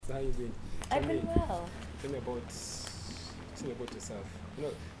how you been? I've been well. Tell me about yourself. You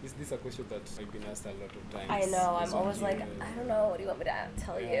know, this is a question that I've been asked a lot of times. I know. I'm This always would like, be, I don't know. What do you want me to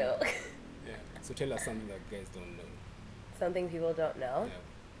tell Yeah. you? Yeah. So tell us something that guys don't know. Something people don't know.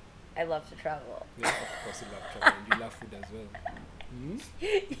 Yeah. I love to travel. Yeah, of course you love traveling. You love food as well.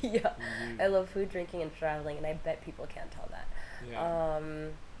 Yeah. Mhm. I love food, drinking, and traveling, and I bet people can't tell that. Yeah.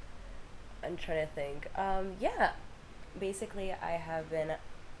 I'm trying to think. Yeah. Basically, I have been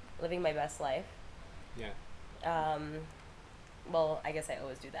living my best life. Yeah. Well, I guess I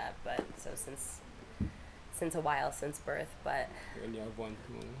always do that, but so since a while, since birth, but When you have one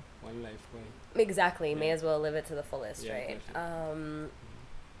life, why? exactly, may Yeah. as well live it to the fullest, Yeah, right? exactly.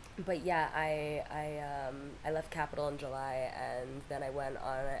 But yeah, I left Capital in July, and then I went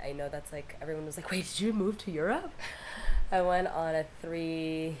on. I know that's like everyone was like, "Wait, did you move to Europe?" I went on a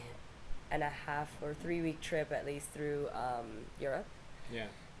 3.5 or 3 week trip at least through Europe, Yeah.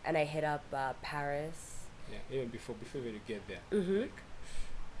 and I hit up Paris. Yeah. Even before you get there, Mhm. like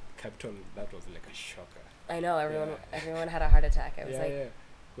Capital, that was like a shocker. I know Yeah. everyone had a heart attack. I was yeah, like, yeah.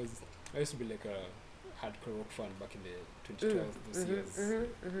 Because I used to be like a hardcore rock fan back in the 2012 those years.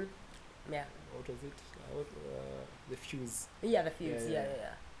 Yeah, What was it? The Fuse. yeah, the Fuse. Yeah, Yeah, yeah.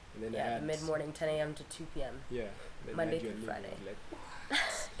 yeah. And then I Yeah, had the mid morning, 10 a.m. to 2 p.m. Yeah. Then Monday I had your through name, Friday. Like,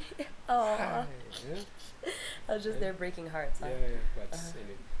 Oh, hi. Yeah. I was just there breaking hearts. Huh? Yeah, yeah. But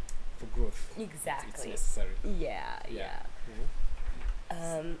anyway, for growth, it's Exactly. necessary. Yeah, yeah.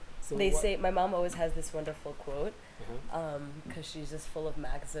 Mhm. So They what- say my mom always has this wonderful quote, Uh-huh. because she's just full of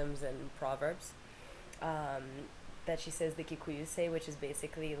maxims and proverbs, that she says the Kikuyu say, which is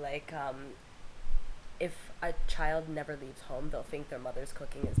basically like, if a child never leaves home, they'll think their mother's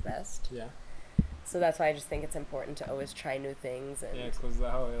cooking is best. Yeah. So that's why I just think it's important to always try new things and Yeah, because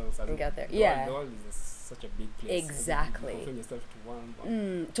how else? and get there. The Yeah. world is such a big place. Exactly. You confine yourself to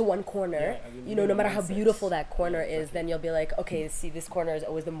one. to one corner. Yeah, I mean, You know, no matter how mindset. beautiful that corner Yeah, is, exactly. then you'll be like, okay, see, this corner is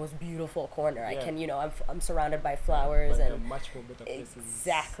always the most beautiful corner. I Yeah. can, I'm surrounded by flowers But there are and much more better places.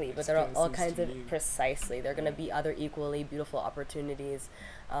 exactly. But there are all experiences kinds to of live. precisely. There are gonna Yeah. be other equally beautiful opportunities,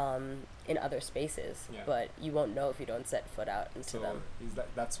 in other spaces. Yeah. But you won't know if you don't set foot out into So them.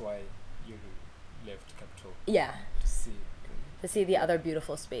 that's why you left Capital Yeah, to see. to see the other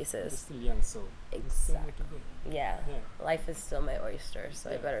beautiful You're spaces. still young, so there's still more to go. Yeah. Yeah. Life is still my oyster,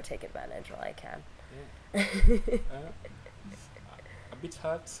 so I Yeah. better take advantage while I can. Yeah. A bit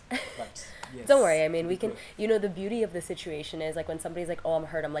hurt, but yes. Don't worry. I mean, we can. The beauty of the situation is like when somebody's like, "Oh, I'm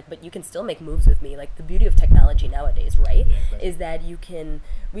hurt." I'm like, "But you can still make moves with me." Like the beauty of technology nowadays, right? Yeah, exactly. Is that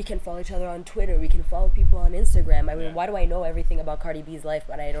we can follow each other on Twitter. We can follow people on Instagram. I mean, Yeah. why do I know everything about Cardi B's life,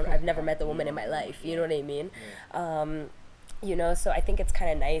 but I've never met the woman in my life. You know what I mean? Yeah. So I think it's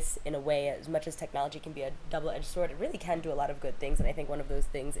kind of nice in a way. As much as technology can be a double-edged sword, it really can do a lot of good things. And I think one of those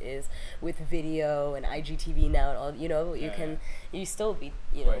things is with video and IGTV now and all. You still be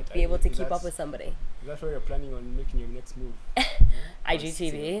Right, be able to is keep that- up with somebody. Is that why you're planning on making your next move?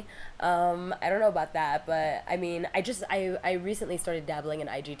 IGTV. I don't know about that, but I mean, I recently started dabbling in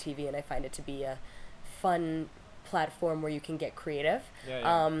IGTV, and I find it to be a fun platform where you can get creative.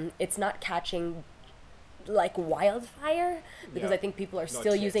 Yeah. It's not catching like wildfire because Yeah. I think people are Not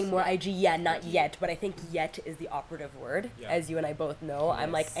still yet, using more yeah. IG. Yeah, not Not yet, but I think yet is the operative word, Yeah. as you and I both know.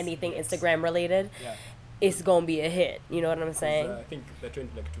 I'm like Yes, anything yes. Instagram related, Yeah. it's gonna be a hit. You know what I'm 'Cause, saying? I think they're trying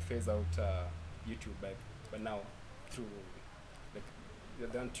to phase out YouTube, but now through they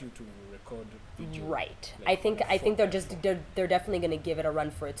want you to record video. Right. like, I think on a I think they're phone just platform. they're definitely going to give it a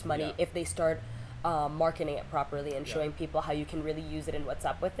run for its money Yeah. if they start marketing it properly and Yeah. showing people how you can really use it and what's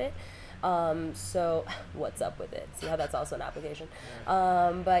up with it. So what's up with it? See how that's also an application.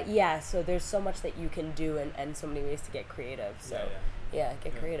 But yeah, so there's so much that you can do and so many ways to get creative. So get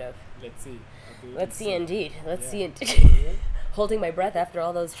Yeah. creative. Let's see. Let's see indeed. Let's see Yeah. indeed. Holding my breath after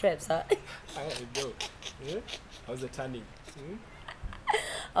all those trips, huh? How did it go? Yeah? How's the turning? Hmm?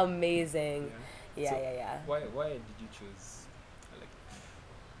 Amazing. Yeah. So Yeah. Why did you choose? Like,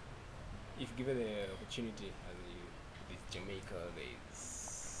 if given the opportunity, there's Jamaica,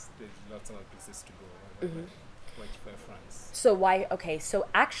 there's lots of places to go. Mhm. Why did you France? So why? Okay. So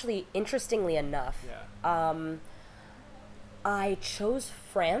actually, interestingly enough, Yeah. I chose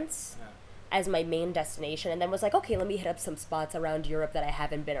France Yeah. as my main destination, and then was like, okay, let me hit up some spots around Europe that I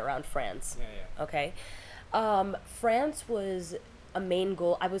haven't been around France. Yeah. Okay. France was a main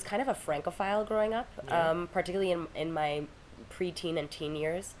goal. I was kind of a Francophile growing up, Yeah. particularly in my preteen and teen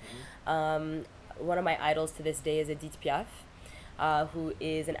years. Mhm. One of my idols to this day is Edith Piaf. who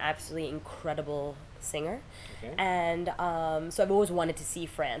is an absolutely incredible singer. Okay. And so I've always wanted to see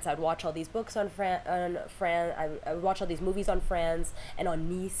France. I'd watch all these books on France. I would watch all these movies on France and on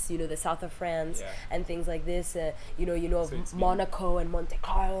Nice, the south of France, Yeah. and things like this. So of it's been- Monaco and Monte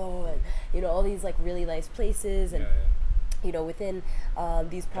Carlo, and all these like really nice places, and within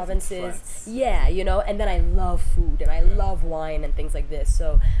these provinces. France. Yeah, and then I love food and I love wine and things like this.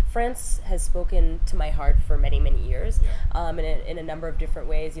 So France has spoken to my heart for many, many years, Yeah. in a number of different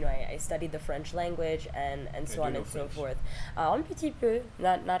ways. I studied the French language and so do on you and know so French? forth. Un petit peu,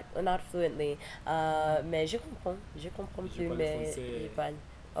 not fluently, mais je comprends Je plus, parle mais français. je parle.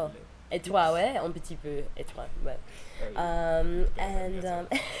 Oh. Le- Et toi, ouais, un petit peu, et toi, ouais. And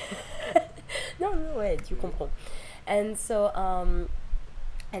no, ouais, tu comprends.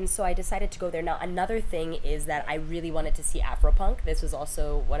 And so I decided to go there. Now, another thing is that I really wanted to see Afropunk. This was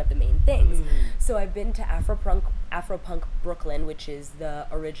also one of the main things. So I've been to Afropunk Brooklyn, which is the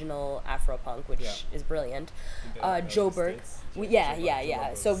original Afropunk, which Yeah. is brilliant. In the Joburg. States? Yeah.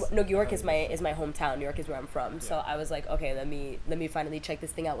 Joburg So was- New York I is heard my hometown. New York is where I'm from. So Yeah. I was like, okay, let me finally check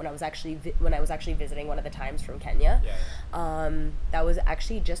this thing out. When I was actually visiting one of the times from Kenya. Yeah. That was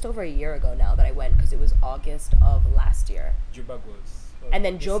actually just over a year ago now that I went, because it was August of last year. Joburg was. And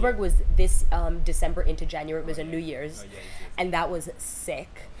then this Joburg year. was this December into January. It was Oh, a yeah. New Year's. Oh, yeah, it is. And that was sick.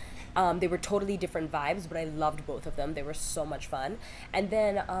 They were totally different vibes, but I loved both of them. They were so much fun. And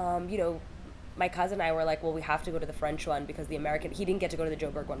then, my cousin and I were like, well, we have to go to the French one, because the American, he didn't get to go to the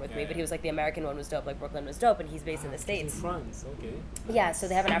Joburg one with me, Yeah, but he yeah. was like, the American one was dope, like Brooklyn was dope, and he's based in the It's States. in France, okay. Yeah, so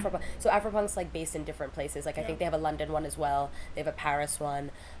they have an Afropunk. So Afropunk's like based in different places. Like I Yeah. think they have a London one as well. They have a Paris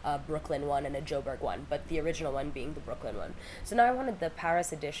one, a Brooklyn one, and a Joburg one. But the original one being the Brooklyn one. So now I wanted the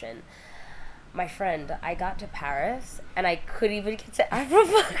Paris edition. My friend, I got to Paris and I couldn't even get to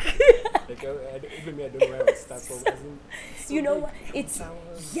Afropunk. Like, even me, I don't know where I would start from. As in, so You know big. what? It's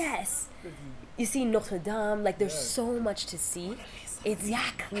Towers. yes. You see Notre Dame. Like there's Yeah. so much to see.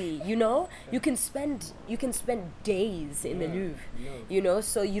 Exactly. You can spend days in the Yeah, Louvre.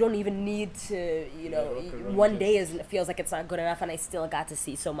 So you don't even need to. walk around One day just- feels like it's not good enough, and I still got to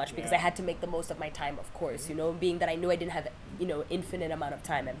see so much because I Yeah. had to make the most of my time, of course. Being that I knew I didn't have infinite amount of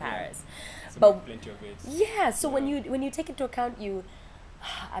time in Yeah. Paris. So But plenty of it. yeah, so when Yeah. you take into account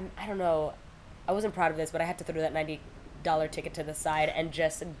I don't know, I wasn't proud of this, but I had to throw that $90 ticket to the side and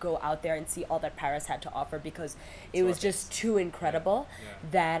just go out there and see all that Paris had to offer, because it was worth just too incredible Yeah.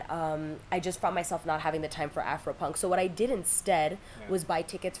 that I just found myself not having the time for Afropunk. So what I did instead Yeah. was buy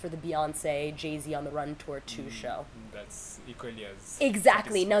tickets for the Beyonce Jay-Z on the Run Tour 2 show. That's equally as.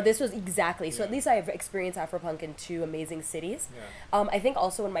 Exactly. Now satisfying. this was exactly. So at Yeah. least I've experienced Afropunk in two amazing cities. Yeah. I think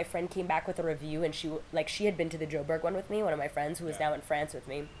also when my friend came back with a review, and she had been to the Joburg one with me, one of my friends who is Yeah. now in France with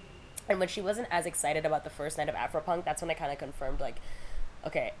me, and when she wasn't as excited about the first night of Afropunk, that's when I kind of confirmed, like,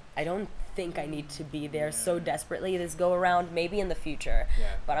 okay, I don't think I need to be there so Yeah. desperately this go around. Maybe in the future, Yeah.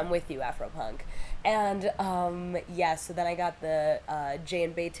 but I'm with you, Afropunk. And so then I got the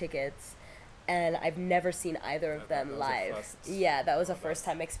J&B tickets. And I've never seen either of them That was a live. first. Yeah, that was a Oh, first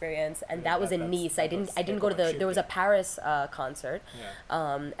that's- time experience, and Yeah, that was that- in that's- Nice. that I didn't was go to like a the. There was a trip. Paris concert,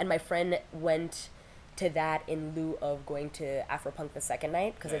 Yeah. and my friend went to that in lieu of going to Afropunk the second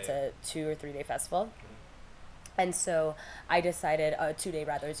night, because Yeah, it's yeah. a 2 or 3 day festival. And so I decided, 2 day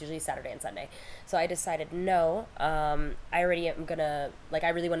rather, it's usually Saturday and Sunday. So I decided, no, I already am gonna, like, I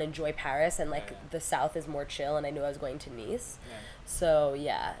really want to enjoy Paris, and like Yeah. the south is more chill, and I knew I was going to Nice.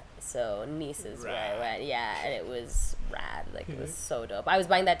 Yeah. So Nice is where I Rad. went. Yeah, and it was rad. Like it was Mhm. so dope. I was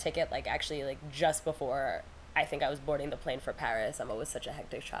buying that ticket like actually like just before I think I was boarding the plane for Paris. I'm always such a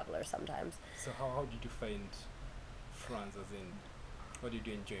hectic traveler sometimes. So how did you find France? As in, what did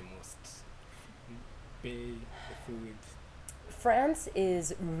you enjoy most? Bay, the food. France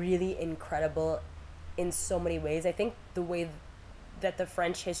is really incredible in so many ways. I think the way that the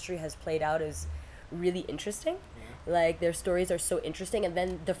French history has played out is really interesting. Yeah. Like their stories are so interesting, and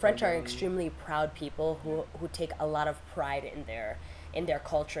then the French are then- extremely proud people who take a lot of pride in their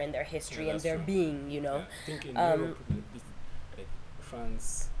culture, in their history, Yeah, and that's their true. being. Yeah. I think in Um, Europe, like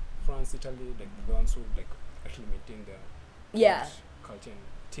France, Italy, like the ones who like actually maintain their Yeah. French culture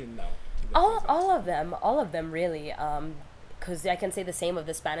till now. till the present. All of them really, because I can say the same of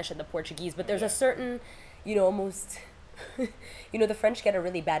the Spanish and the Portuguese, but there's Yeah. a certain, almost, the French get a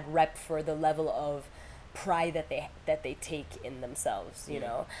really bad rep for the level of pride that they take in themselves,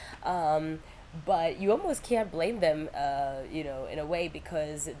 Yeah. but you almost can't blame them, in a way,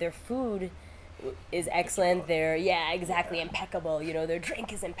 because their food is excellent. They're impeccable. Their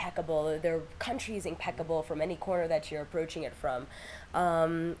drink is impeccable. Their country is impeccable from any corner that you're approaching it from.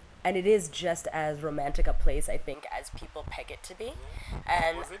 and it is just as romantic a place, I think, as people peg it to be.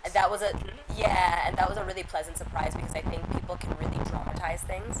 And Was it? that was a Really? yeah, and that was a really pleasant surprise because I think people can really dramatize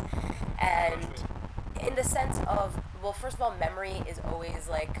things, and in the sense of, well, first of all, memory is always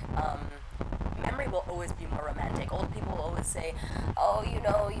like memory will always be more romantic. Old people will always say, "Oh, you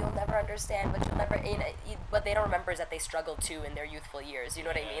know, you'll never understand, but you'll never." What they don't remember is that they struggled too in their youthful years. You know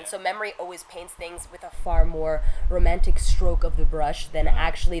what I mean? So memory always paints things with a far more romantic stroke of the brush than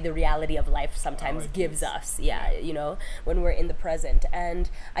actually the reality of life sometimes it gives is. us. Yeah, you know, when we're in the present. And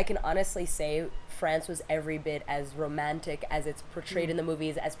I can honestly say France was every bit as romantic as it's portrayed in the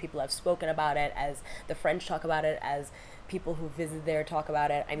movies, as people have spoken about it, as the French talk about it, as people who visit there talk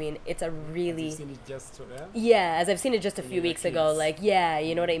about it. I mean, it's a really Have you seen it just to them? yeah, as I've seen it just a When few you were weeks ago, kids. like yeah,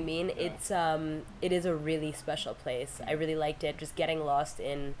 you know what I mean? Yeah. It is a really special place. I really liked it, just getting lost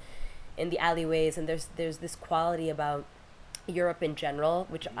in the alleyways, and there's this quality about Europe in general,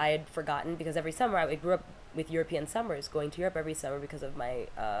 which I had forgotten because every summer I grew up with European summers, going to Europe every summer because of my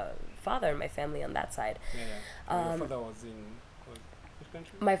father and my family on that side. Yeah, yeah. Your father was in which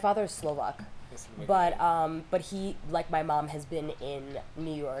country? My father is Slovak. Yes, But he, like my mom, has been in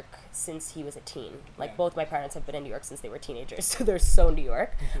New York since he was a teen. Like Yeah. both my parents have been in New York since they were teenagers, so they're so New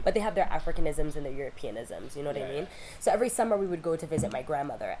York. But they have their Africanisms and their Europeanisms. You know what I Yeah, mean? yeah. So every summer we would go to visit my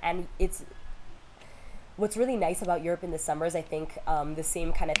grandmother, and it's what's really nice about Europe in the summers. I think the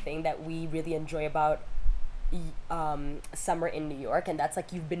same kind of thing that we really enjoy about summer in New York, and that's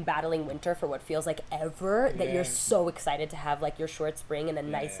like you've been battling winter for what feels like ever, that you're Yeah. so excited to have like your short spring and a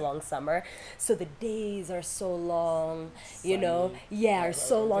nice yeah. long summer. So the days are so long, you know, Sunny. yeah, Yeah, are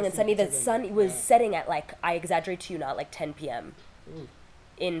so long and just sunny. The picture them, sun was yeah. setting at like, I exaggerate to you not, like 10 p.m. Ooh.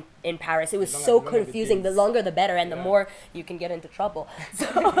 in Paris. It was longer- so longer the confusing. The days. longer the better, and the Yeah. more you can get into trouble. So,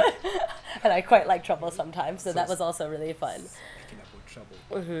 and I quite like trouble sometimes, so that was also really fun. Speaking about trouble,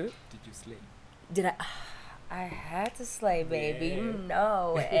 Mm-hmm. did you slay? Did I had to slay, baby. Yeah. You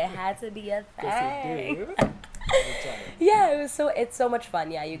know, it had to be a Yes, thing. you do. Every time. Yeah, it's so much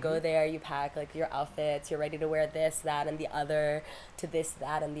fun. Yeah, you go there, you pack like your outfits, you're ready to wear this, that, and the other, to this,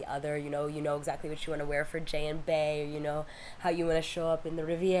 that, and the other. You know exactly what you want to wear for J and Bay, or you know how you want to show up in the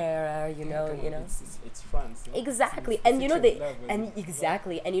Riviera. Or, Come on, you know. It's France. no? Exactly, It's the and you know city of they, love and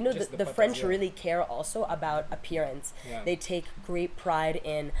exactly, and you know just the the butt as French well. really care also about appearance. Yeah. They take great pride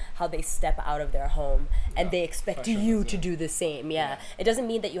in how they step out of their home, and Yeah, they expect fashion you as to well. do the same. Yeah. Yeah. It doesn't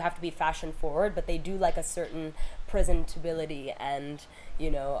mean that you have to be fashion forward, but they do like a certain presentability and I think I you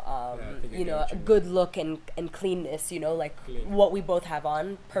get know, what a you mean. good look and cleanness. You know, like Clean. what we both have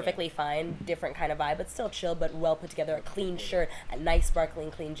on, perfectly fine, different kind of vibe, but still chill, but well put together. A clean shirt, a nice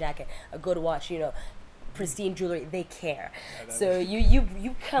sparkling clean jacket, a good watch. You know, pristine jewelry. They care. that So is- you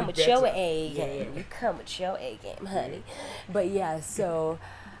come You with your better. A Yeah, game. yeah. You come with your A game, honey. But yeah, so.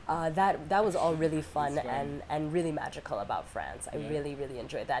 That was all really fun It's fun. and really magical about France. I Yeah. really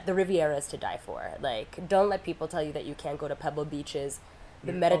enjoyed that. The Riviera is to die for. Like, don't let people tell you that you can't go to Pebble beaches.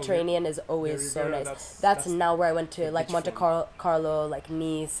 The Yeah, Mediterranean is always so Riviera, nice. that's That's now where I went to, the like beach Monte one. Carlo, like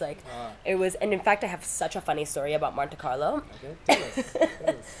Nice. Like, Ah. it was, and in fact, I have such a funny story about Monte Carlo. Okay, tell us.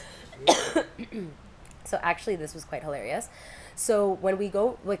 Tell us. So actually, this was quite hilarious. So when we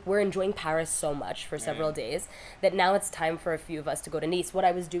go, like, we're enjoying Paris so much for several Yeah. days that now it's time for a few of us to go to Nice. What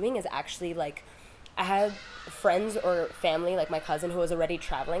I was doing is actually like, I had friends or family, like my cousin who was already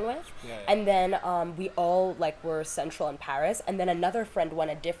traveling with, Yeah, yeah. and then we all like were central in Paris, and then another friend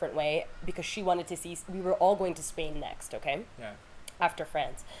went a different way because she wanted to see. We were all going to Spain next, okay, Yeah. after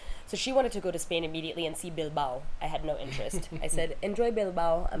France. So she wanted to go to Spain immediately and see Bilbao. I had no interest. I said, enjoy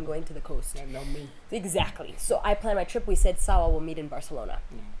Bilbao. I'm going to the coast. Yeah, not me. Exactly. So I planned my trip. We said, Sawa, we'll meet in Barcelona.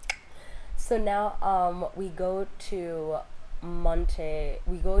 So now we go to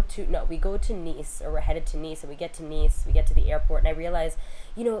we go to Nice, or we're headed to Nice, and we get to Nice, we get to the airport, and I realize,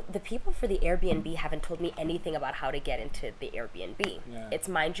 you know, the people for the Airbnb haven't told me anything about how to get into the Airbnb. Yeah. It's,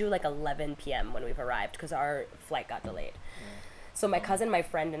 mind you, like 11 p.m. when we've arrived because our flight got delayed. So my cousin, my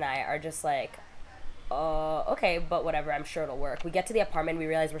friend, and I are just like, okay, but whatever, I'm sure it'll work. We get to the apartment, we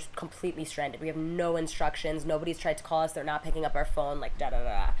realize we're completely stranded. We have no instructions. Nobody's tried to call us. They're not picking up our phone, like,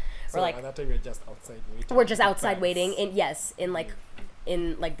 da-da-da. So We're like, at that time you're just outside waiting. we're just for outside France. waiting.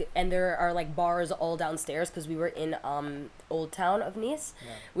 And there are, like, bars all downstairs because we were in Old Town of Nice,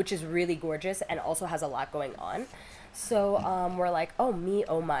 Yeah. which is really gorgeous and also has a lot going on. So we're like, oh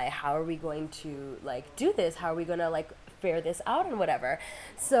my, how are we going to, like, do this? How are we gonna, like, fare this out and whatever?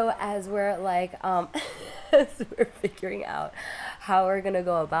 So as we're like as we're figuring out how we're gonna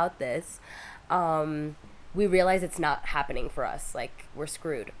go about this, we realize it's not happening for us. Like, we're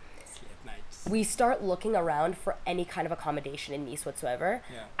screwed. Late nights. we start looking around for any kind of accommodation in Nice whatsoever.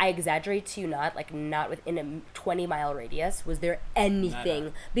 Yeah. I exaggerate to you not, like not within a 20-mile radius was there anything.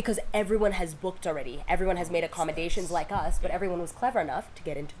 Nada. Because everyone has booked already. Everyone has made accommodations sucks. like us, but everyone was clever enough to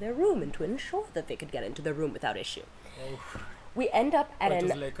get into their room and to ensure that they could get into their room without issue. Oh. We end up at It an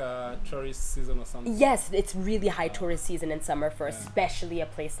was like a tourist season or something. Yes, it's really high tourist season in summer for Yeah. especially a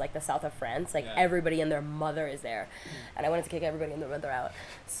place like the south of France. Like Yeah. everybody and their mother is there, and I wanted to kick everybody and their mother out.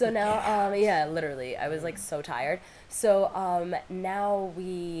 So now, yeah, literally, I was like so tired. So now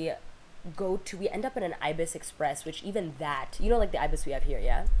we end up in an Ibis Express, which even that, you know, like the Ibis we have here,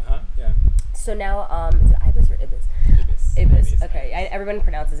 yeah. Yeah. So now, is it Ibis or Ibis? Ibis. Ibis. Okay, everyone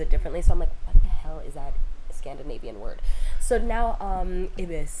pronounces it differently, so I'm like, what the hell is that Scandinavian word? So now,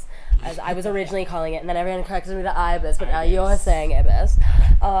 Ibis, as I was originally calling it, and then everyone corrected me to Ibis, but now you're Ibis. saying Ibis.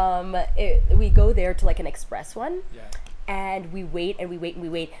 We go there to like an express one, Yeah. and we wait and we wait and we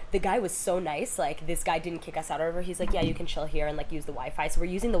wait. The guy was so nice. Like, this guy didn't kick us out or whatever. He's like, yeah, you can chill here and like use the Wi-Fi. So we're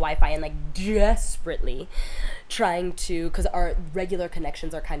using the Wi-Fi and like desperately trying to, because our regular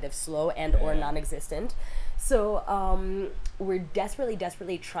connections are kind of slow and or Yeah. non-existent. So we're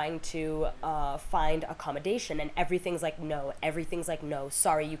desperately trying to find accommodation, and everything's like no.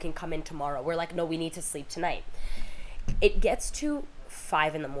 Sorry, you can come in tomorrow. We're like, no, we need to sleep tonight. It gets to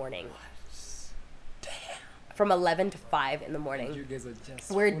 5 in the morning. From 11 to 5 in the morning. You guys are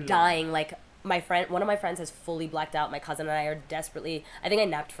just We're full of- dying. Like, one of my friends has fully blacked out. My cousin and I are desperately, I think I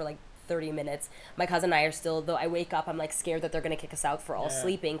napped for like 30 minutes. My cousin and I are still, though I wake up, I'm like scared that they're gonna kick us out for all Yeah.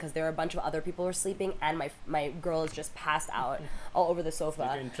 sleeping, because there are a bunch of other people who are sleeping, and my girl is just passed out all over the Like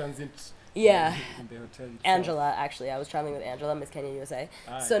sofa. in transit. Yeah. In the hotel itself. Angela, actually, I was traveling with Angela, Miss Kenya USA.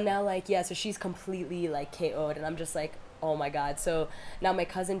 Aye. So now, like, yeah, so she's completely like KO'd, and I'm just like, oh my god. So now my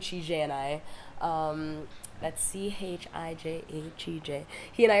cousin Chije and I, that's CHIJACHJ.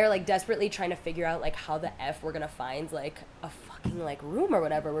 He and I are like desperately trying to figure out like how the F we're gonna find like a fucking like room or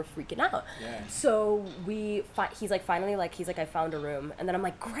whatever. We're freaking out. Yeah. So he's like, finally, like, he's like, I found a room, and then I'm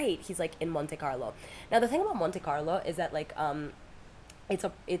like, great. He's like, in Monte Carlo. Now the thing about Monte Carlo is that like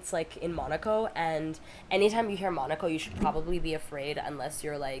it's like in Monaco, and anytime you hear Monaco, you should probably be afraid, unless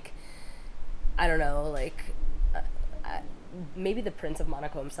you're like, I don't know, like maybe the Prince of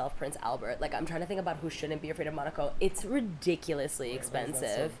Monaco himself, Prince Albert. Like, I'm trying to think about who shouldn't be afraid of Monaco. It's ridiculously Why is that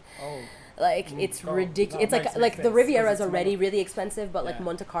expensive. so- Oh. Like, it's Oh, ridiculous. no, It's like makes like sense, the 'cause Riviera is it's already Monaco. really expensive, but like Yeah.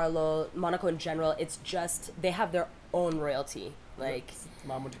 Monte Carlo, Monaco in general, it's just, they have their own royalty. Like,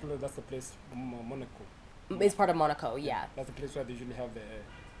 Monte Carlo, that's the place. Monaco. it's part of Monaco, yeah. That's the place where they usually have the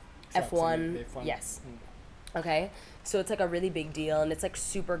tracks F1, and the F1. yes. Mm. Okay, so it's like a really big deal, and it's like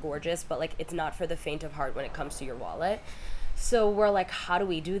super gorgeous, but like it's not for the faint of heart when it comes to your wallet. So we're like, how do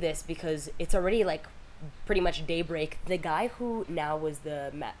we do this? Because it's already like pretty much daybreak. The guy who now was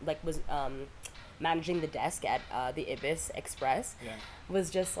managing the desk at the Ibis Express Yeah. was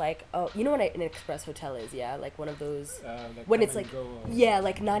just like, oh, you know what an Express hotel is, yeah? Like one of those, Like when come it's and like, go, yeah,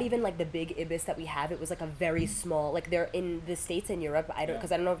 like not even like the big Ibis that we have. It was like a very small, like they're in the States and Europe.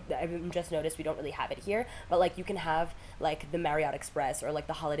 Because I don't know, I've just noticed we don't really have it here. But like you can have like the Marriott Express or like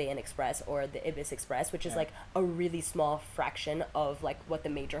the Holiday Inn Express or the Ibis Express, which is Yeah. like a really small fraction of like what the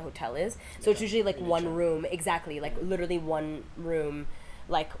major hotel is. So Like it's a usually like one miniature. room, exactly, like literally one room.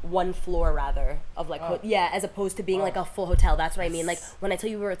 Like one floor rather of like Oh. as opposed to being Oh. like a full hotel. That's what I mean. Like Yes. when I tell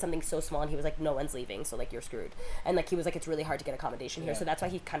you we were at something so small, and he was like, no one's leaving, so like you're screwed. And like he was like, it's really hard to get accommodation here. Yeah. So that's why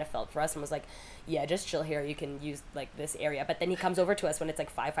he kind of felt for us and was like, yeah, just chill here, you can use like this area. But then he comes over to us when it's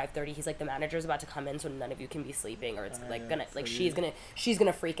like 5:30. He's like, the manager's about to come in, so none of you can be sleeping, or it's like yeah. gonna So like you- she's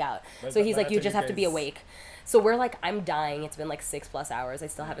gonna freak out. But- So he's but like, you after just you have to be guys- awake. So we're like, I'm dying. It's been like 6+ hours. I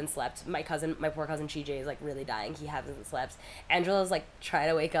still haven't slept. My poor cousin Chije is like really dying. He hasn't slept. Angela's like trying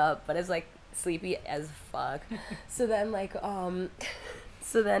to wake up, but is like sleepy as fuck. So then like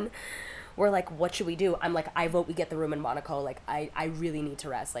so then we're like, what should we do? I'm like, I vote we get the room in Monaco. Like I really need to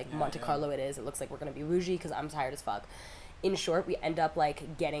rest. Like Yeah, Monte yeah. Carlo it is. It looks like we're gonna be bougie because I'm tired as fuck. In short, we end up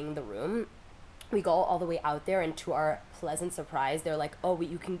like getting the room. We go all the way out there, and to our pleasant surprise, they're like, "Oh, we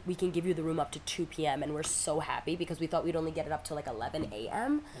can give you the room up to 2 p.m." And we're so happy because we thought we'd only get it up to like 11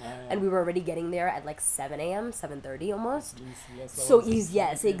 a.m. Yeah. and we were already getting there at like 7 a.m., 7:30 almost. Less So hours, easy,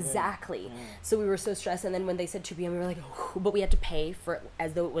 yes, yeah. exactly. Yeah. So we were so stressed, and then when they said 2 p.m., we were like, but we had to pay for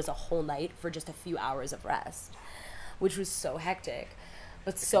as though it was a whole night for just a few hours of rest, which was so hectic.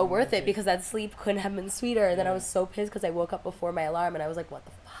 But so worth it imagine. because that sleep couldn't have been sweeter. And then I Yeah. was so pissed because I woke up before my alarm, and I was like, what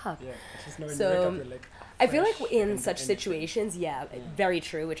the fuck? Yeah, just knowing So, you wake up, you're like, I feel fresh like in and such energy. situations, very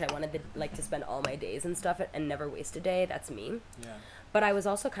true, which I wanted to like to spend all my days and stuff and never waste a day. That's me. Yeah. But I was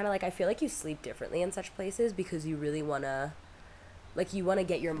also kind of like, I feel like you sleep differently in such places because you really want to like you want to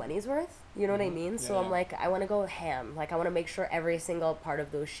get your money's worth, you know what I mean? So I'm like, I want to go ham. Like I want to make sure every single part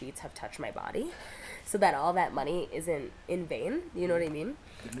of those sheets have touched my body, so that all that money isn't in vain. You know what I mean?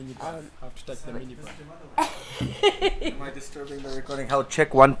 The mini bar. Have to touch the mini bar. Am I disturbing the recording? How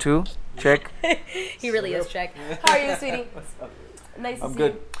check 1 2 check. He really is check. How are you, sweetie? Nice to I'm see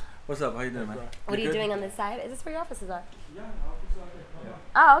good. you. What's up? How you doing, man? What are you good? doing on this side? Is this where your offices are? Yeah, office are there.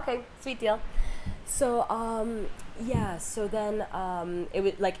 Oh, okay, sweet deal. So so then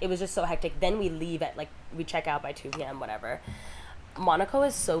it was just so hectic. Then we leave at we check out by 2 p.m. whatever. Monaco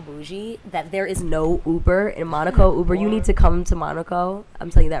is so bougie that there is no Uber in Monaco. Uber, you need to come to Monaco. I'm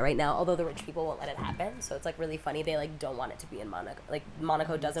telling you that right now. Although the rich people won't let it happen, so it's really funny. They don't want it to be in Monaco.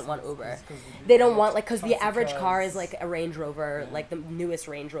 Monaco doesn't want Uber. They don't want because the average car is a Range Rover, the newest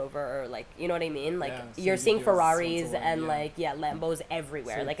Range Rover, or you know what I mean. You're seeing Ferraris and Lambos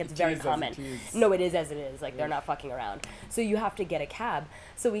everywhere. So It's very common. No, it is as it is. They're not fucking around. So you have to get a cab.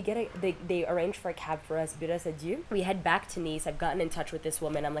 So we get they arrange for a cab for us. Biras adieu. We head back to Nice. I've gotten in touch with this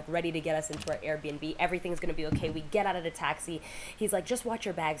woman. I'm ready to get us into our Airbnb. Everything's gonna be okay. We get out of the taxi. He's like, just watch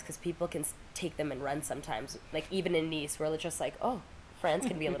your bags because people can take them and run sometimes. Even in Nice, we're just oh, France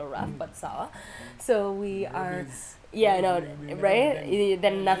can be a little rough, but so we are. Yeah, I know, right?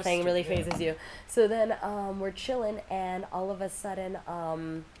 Then nothing really phases you. So then we're chilling, and all of a sudden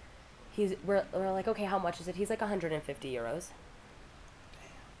we're like, okay, how much is it? He's like 150 euros.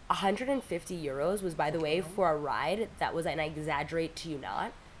 150 euros was, by the way, for a ride that was, and I exaggerate to you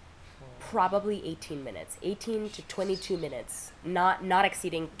not, probably 18 minutes, 18 to 22 minutes, not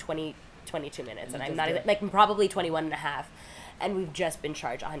exceeding 22 minutes, and I'm not probably 21 and a half, and we've just been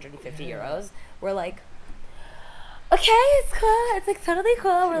charged 150 euros. We're like, okay, it's cool. It's totally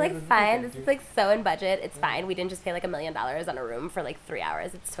cool. We're fine. This is so in budget. It's fine. We didn't just pay $1 million on a room for 3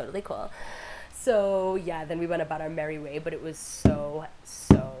 hours. It's totally cool. So yeah, then we went about our merry way, but it was so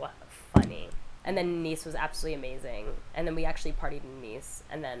funny. And then Nice was absolutely amazing. And then we actually partied in Nice,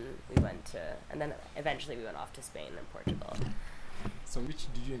 and then eventually we went off to Spain and Portugal. So which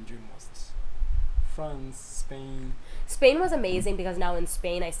did you enjoy most? France, Spain? Spain was amazing because now in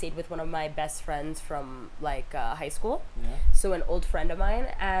Spain I stayed with one of my best friends from high school. Yeah. So an old friend of mine,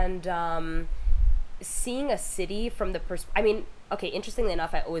 and seeing a city from the okay, interestingly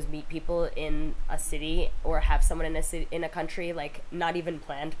enough, I always meet people in a city or have someone in a country not even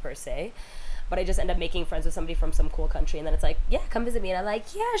planned per se, but I just end up making friends with somebody from some cool country, and then it's yeah, come visit me, and I'm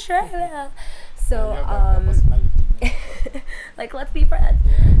like, yeah, sure, I will. So that personality, let's be friends.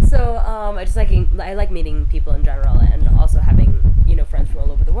 Yeah. So I like meeting people in general, and also having friends from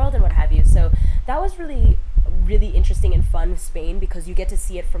all over the world and what have you. So that was really interesting and fun, Spain, because you get to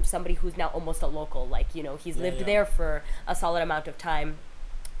see it from somebody who's now almost a local. He's lived there for a solid amount of time.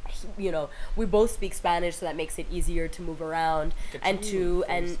 We both speak Spanish, so that makes it easier to move around and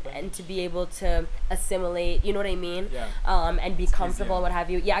to be able to assimilate, you know what I mean? Yeah. And be comfortable and what have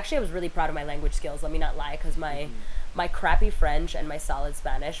you. Yeah, actually I was really proud of my language skills, let me not lie, because my crappy French and my solid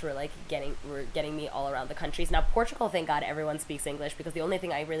Spanish were getting me all around the countries. Now Portugal, thank God everyone speaks English, because the only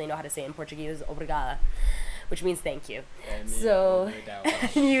thing I really know how to say in Portuguese is obrigada, which means thank you. So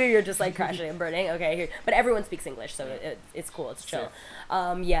you're just crashing and burning. Okay, here, but everyone speaks English, so it's cool. It's chill.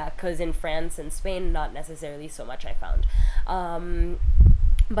 Because in France and Spain, not necessarily so much, I found.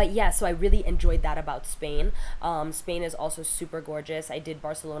 But yeah, so I really enjoyed that about Spain. Spain is also super gorgeous. I did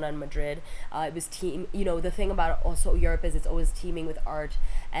Barcelona and Madrid. It was the thing about also Europe is it's always teeming with art,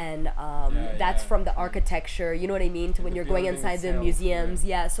 and that's from the architecture, you know what I mean, to when you're going inside the museums.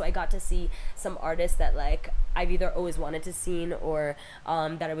 Yeah, so I got to see some artists that I've either always wanted to see or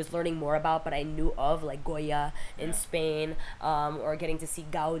that I was learning more about, but I knew of, Goya in Spain, or getting to see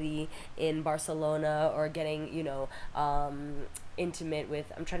Gaudi in Barcelona, or getting, intimate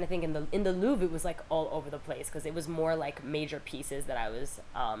with, I'm trying to think, in the Louvre it was all over the place, because it was more major pieces that I was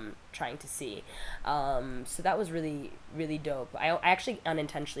trying to see. So that was really, really dope. I actually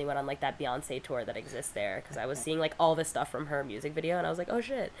unintentionally went on that Beyonce tour that exists there, because I was seeing all this stuff from her music video, and I was like, oh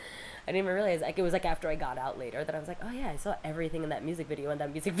shit, I didn't even realize. It was after I got out later that I was like, oh yeah, I saw everything in that music video, and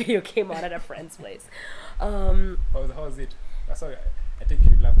that music video came on at a friend's place. How was it? I think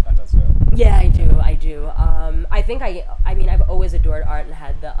you love art as well. Yeah, I do. I think I've always adored art and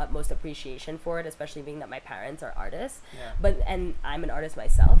had the utmost appreciation for it, especially being that my parents are artists. Yeah. And I'm an artist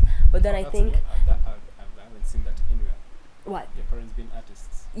myself. But then I think I haven't seen that anywhere. What? Your parents being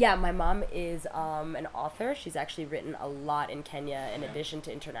artists. Yeah, my mom is an author. She's actually written a lot in Kenya in addition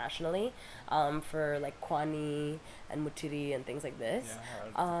to internationally, for Kwani and Mutiri and things like this.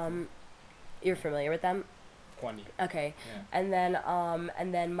 Yeah, you're familiar with them? Kwani. Okay. Yeah.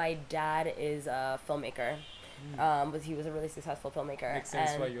 And then my dad is a filmmaker. But he was a really successful filmmaker. Makes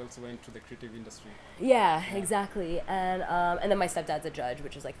sense and why you also went to the creative industry. yeah, Yeah. exactly. And then my stepdad's a judge,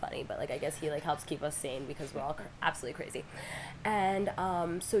 which is like funny, but like I guess he like helps keep us sane because we're all absolutely crazy. And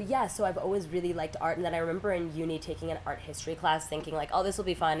so I've always really liked art. And then I remember in uni taking an art history class, thinking like, oh, this will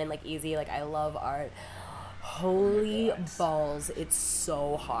be fun and like easy. Like I love art. Holy God. balls, it's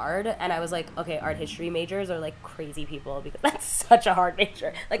so hard. And I was like, okay, art history majors are like crazy people because that's such a hard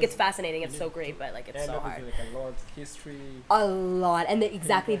major. Like it's fascinating, it's so great, but like it's so hard. Like a lot of history. A lot. And then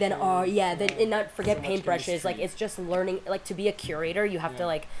exactly then and not forget So much paintbrushes. chemistry. Like it's just learning, like to be a curator you have to Yeah.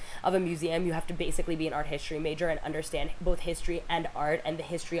 like of a museum you have to basically be an art history major and understand both history and art and the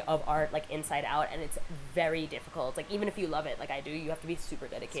history of art like inside out, and it's very difficult. Like even if you love it like I do, you have to be super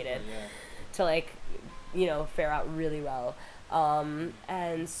dedicated Yeah. to like fare out really well.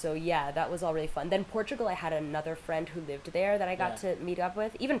 And so yeah, that was all really fun. Then Portugal, I had another friend who lived there that I got Yeah. to meet up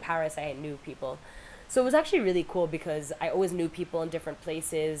with. Even Paris, I knew people. So it was actually really cool because I always knew people in different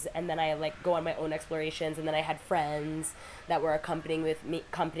places, and then I like go on my own explorations, and then I had friends that were accompanying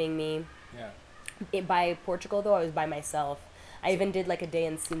me. Yeah. By Portugal though, I was by myself. I even did like a day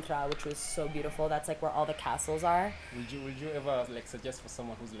in Sintra, which was so beautiful. That's like where all the castles are. Would you ever like suggest for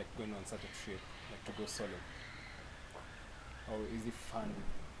someone who's like going on such a trip, like to go solo? Or is it fun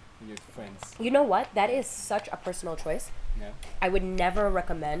with your friends? You know what? That is such a personal choice. Yeah. I would never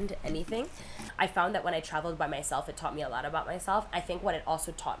recommend anything. I found that when I traveled by myself, it taught me a lot about myself. I think what it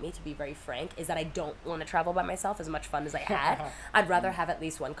also taught me, to be very frank, is that I don't want to travel by myself as much fun as I had. I'd rather have at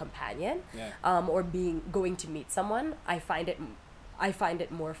least one companion, Yeah. or going to meet someone. I find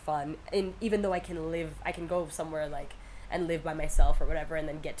it more fun, and even though I can go somewhere like and live by myself or whatever, and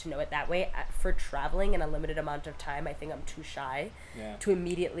then get to know it that way. For traveling in a limited amount of time, I think I'm too shy Yeah. to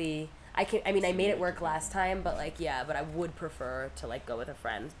immediately. I made it work last time, but like but I would prefer to like go with a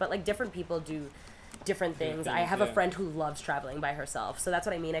friend. But like different people do different things. I have a yeah. friend who loves traveling by herself, so that's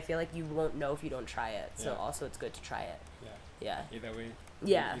what I mean. I feel like you won't know if you don't try it. So Yeah. also it's good to try it. Yeah. Yeah. Either way.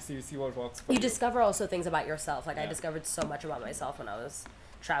 Yeah. You see what works for You discover also things about yourself. Like I Yeah. discovered so much about myself when I was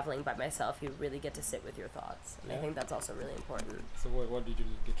traveling by myself. You really get to sit with your thoughts. And I Yeah. think that's also really important. So what did you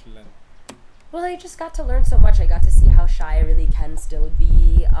get to learn? Well, I just got to learn so much. I got to see how shy I really can still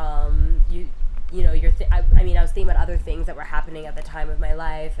be. I was thinking about other things that were happening at the time of my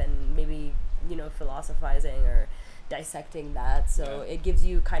life, and maybe philosophizing or dissecting that. So Yeah. it gives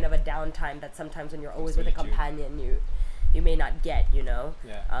you kind of a downtime that sometimes when you're always with a solitude. companion, you may not get. Yeah.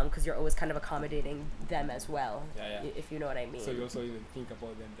 Because you're always kind of accommodating them as well. Yeah. If you know what I mean. So you also even think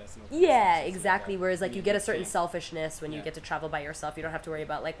about them. That's not. Yeah, that's exactly. like Whereas like you get a certain thing. selfishness when you Yeah. get to travel by yourself. You don't have to worry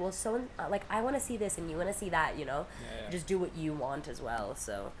about like, well, like I want to see this and you want to see that. Yeah. Just do what you want as well.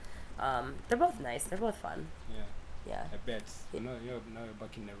 So they're both nice. They're both fun. Yeah. Yeah. I bet. Yeah. Now you're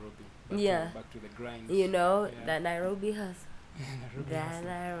back in Nairobi. Yeah. Back to the grind. Yeah. Yeah. That Nairobi hustle. Nairobi That hustle.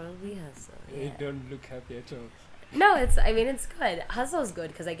 Nairobi hustle. You Yeah. don't look happy at all. No, it's good. Hustle's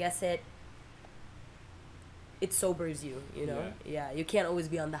good because I guess it sobers you. Yeah. You can't always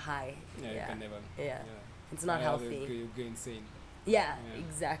be on the high. Yeah, you can never. Yeah. It's not Otherwise healthy. You go insane. Yeah, Yeah.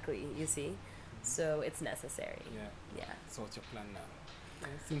 exactly. You see, so it's necessary. Yeah. Yeah. So what's your plan now?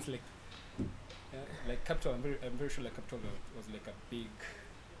 Since like Capital, I'm very sure like Capital was like a big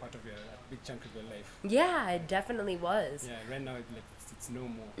part of a big chunk of your life. Yeah, it definitely was. Yeah. Right now it's no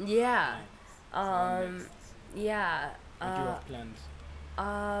more. Yeah. So what next? Yeah. What do you have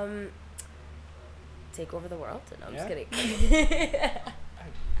planned? Take over the world? No, I'm just Yeah? kidding. If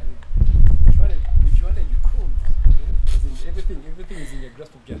you wanted, you could. Yeah? As in everything is in your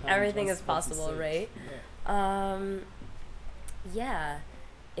grasp of your hand. Everything once- is once you possible, say it. right? Yeah. Yeah.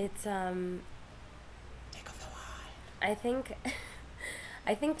 It's Take off the world.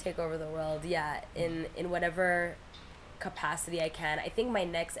 I think take over the world. Yeah, in whatever capacity I can. I think my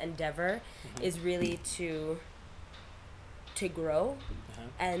next endeavor is really to grow Uh-huh.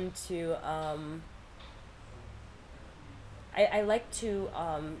 and to I like to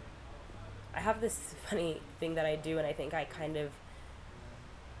I have this funny thing that I do, and I think I kind of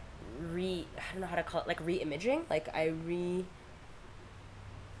I don't know how to call it, like re-imaging. Like I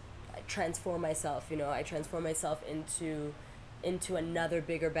transform myself, I transform myself into another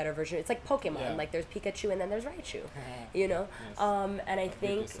bigger, better version. It's like Pokemon. Yeah. Like there's Pikachu and then there's Raichu. Yes. And I Upgrade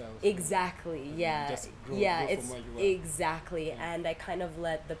think yourself. exactly, And yeah, just grow yeah, from it's where you are. exactly, Yeah. and I kind of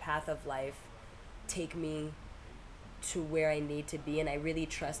let the path of life take me to where I need to be, and I really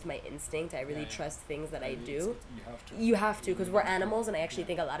trust my instinct. I really Yeah. trust things that I And do. You have to. You have to, because we're animals, and I actually Yeah.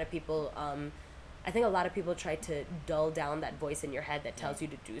 think a lot of people, I think a lot of people try to dull down that voice in your head that tells Yeah.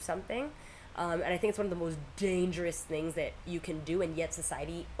 you to do something. And I think it's one of the most dangerous things that you can do, and yet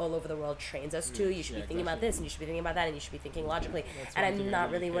society all over the world trains us to. You should be thinking about this, and you should be thinking about that, and you should be thinking logically. That's And one thing I'm I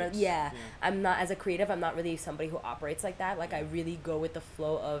not really really one of, hate. I'm not, as a creative, I'm not really somebody who operates like that. Like, I really go with the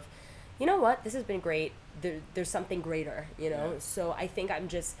flow of, you know what, this has been great. There's something greater, you know? Yeah. So I think I'm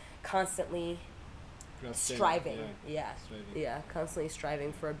just constantly Grasping, striving. yeah. Yeah. Striving. Constantly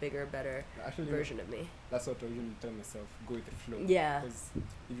striving for a bigger, better Actually, version of me. that's what I usually tell myself: go with the flow. Yeah. Because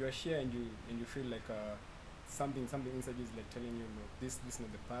if you're here and you feel like something inside you is like telling you, no, this is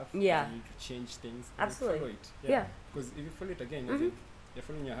not the path. Yeah. You need to change things. Absolutely. Follow it. Yeah. Because if you follow it again, Mhm. I think you're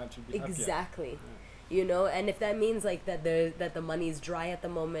following your heart. You'll be happier. Exactly. Yeah. You know, and if that means like that the money's dry at the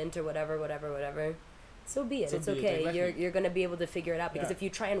moment or whatever, so be it. So It's be it, okay. exactly. You're gonna be able to figure it out, because Yeah. if you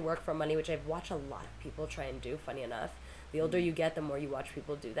try and work for money, which I've watched a lot of people try and do, funny enough, the older Mm. you get, the more you watch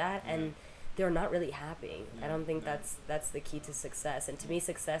people do that, Yeah. and they're not really happy. I Yeah, don't think no. that's the key to success. And to me,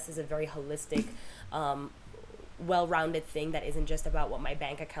 success is a very holistic, well-rounded thing that isn't just about what my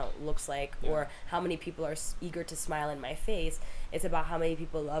bank account looks like Yeah. or how many people are eager to smile in my face. It's about how many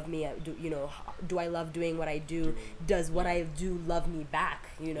people love me. Do I love doing what I do? Does what I do love me back?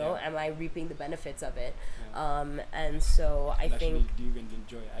 You know, Yeah. am I reaping the benefits of it? Yeah. And so I And think actually, do you even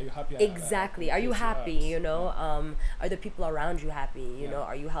enjoy? Are you happy? exactly. Are you with your happy? art? You know, Yeah. are the people around you happy? You Yeah. know,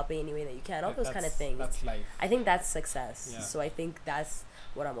 are you helping any way that you can? All those kind of things. That's life. I think that's success. Yeah. So I think that's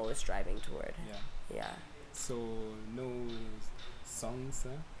what I'm always striving toward. Yeah. Yeah. So no songs.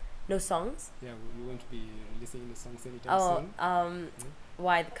 No songs? Yeah, we won't be listening to songs anytime Oh, soon.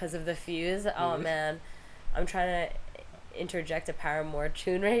 why? Because of the fuse? Oh Mhm. man, I'm trying to interject a Paramore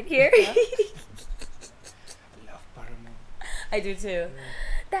tune right here. I love Paramore. I do too. Yeah.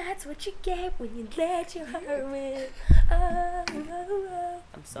 That's what you get when you let your heart win.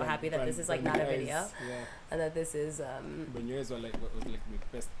 I'm so happy that this is like not a video, Yeah. and that this is Banyuez was like the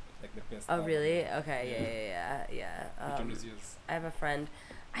best. Like the best. Oh album. really? Okay, yeah. Which one was yours? I have a friend.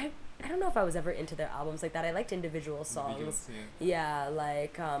 I don't know if I was ever into their albums like that. I liked individual songs. Videos, yeah. Yeah,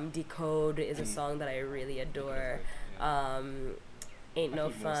 like Decode is a Mm. song that I really adore. Right, yeah. Ain't I No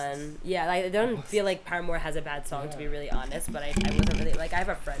think most- Fun. Yeah, I don't most- feel like Paramore has a bad song, to be Yeah. really honest, but I wasn't really like, I have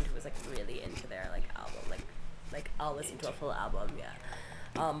a friend who was like really into their like album, like I'll listen to a full album, yeah.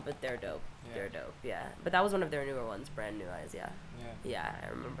 But they're dope. Yeah. They're dope, yeah. But that was one of their newer ones, Brand New Eyes, yeah. Yeah. Yeah, I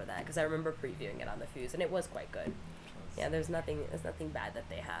remember that because I remember previewing it on the Fuse, and it was quite good. It was- Yeah, there's nothing bad that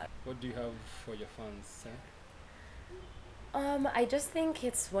they have. What do you have for your fans? I just think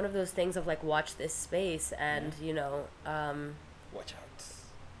it's one of those things of like watch this space, and Yeah. you know, Watch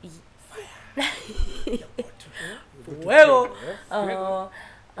out. Fuego. Fuego.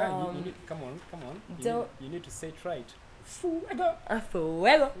 Oh, You need, come on. don't- You need to say it right. fuego.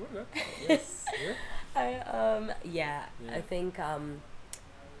 Fuego. Yes. Yeah. Yeah, Yeah. I think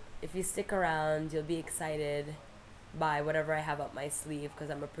if you stick around, you'll be excited by whatever I have up my sleeve, because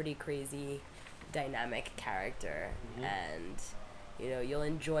I'm a pretty crazy, dynamic character, Mhm. and you know, you'll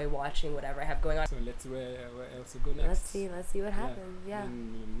enjoy watching whatever I have going on. So let's where else to go next? Let's see what happens. Yeah. You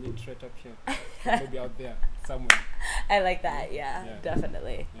need right up here. Maybe out there somewhere. I like that. Yeah, Yeah.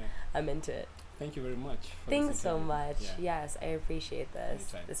 definitely. Yeah. I'm into it. Thank you very much. For Thanks this so interview. much. Yeah. Yes, I appreciate this.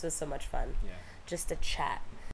 Anytime. This was so much fun. Yeah. Just to chat.